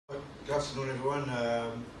Good afternoon,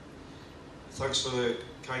 everyone. Thanks for the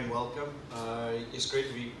kind welcome. It's great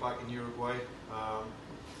to be back in Uruguay.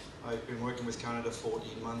 I've been working with Canada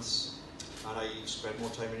 14 months, and I spent more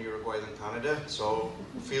time in Uruguay than Canada, so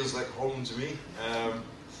it feels like home to me.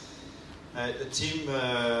 The team,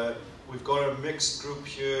 we've got a mixed group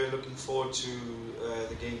here, looking forward to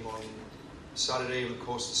the game on Saturday, and of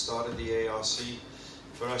course the start of the ARC.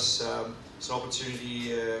 For us, it's an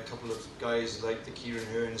opportunity, a couple of guys like the Kieran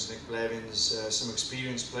Hearns, Nick Blevins, some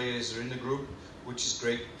experienced players are in the group, which is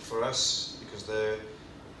great for us because they're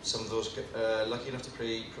some of those lucky enough to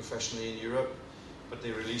play professionally in Europe, but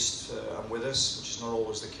they released and with us, which is not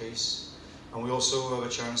always the case. And we also have a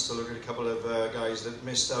chance to look at a couple of guys that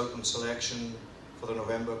missed out on selection for the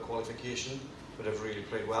November qualification, but have really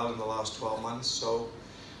played well in the last 12 months. So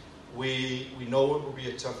we know it will be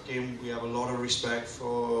a tough game. We have a lot of respect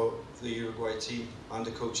for the Uruguay team and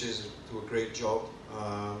the coaches who do a great job.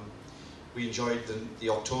 We enjoyed the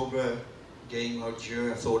October game out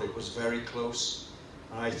here. I thought it was very close.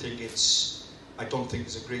 And I don't think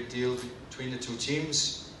there's a great deal between the two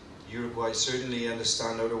teams. Uruguay certainly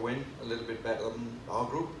understand how to win a little bit better than our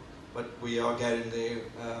group, but we are getting there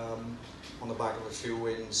on the back of a few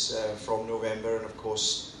wins from November, and of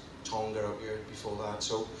course Tonga out here before that.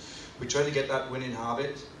 So we're trying to get that winning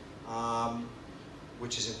habit,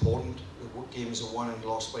 which is important. The games are won and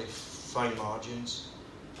lost by fine margins,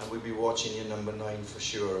 and we'll be watching your number 9 for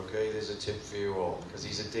sure. Okay, there's a tip for you all because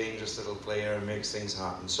he's a dangerous little player and makes things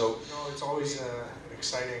happen. So no, it's always an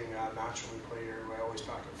exciting match when we play Uruguay, always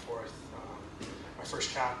back and forth. My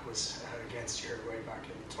first cap was against Uruguay back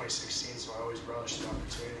in 2016, so I always relished the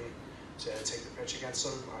opportunity to take the pitch against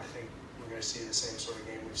them. I think we're going to see the same sort of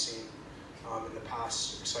game we've seen in the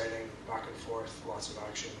past. Exciting, back and forth, lots of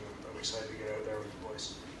action. I'm excited to get out there with the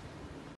boys.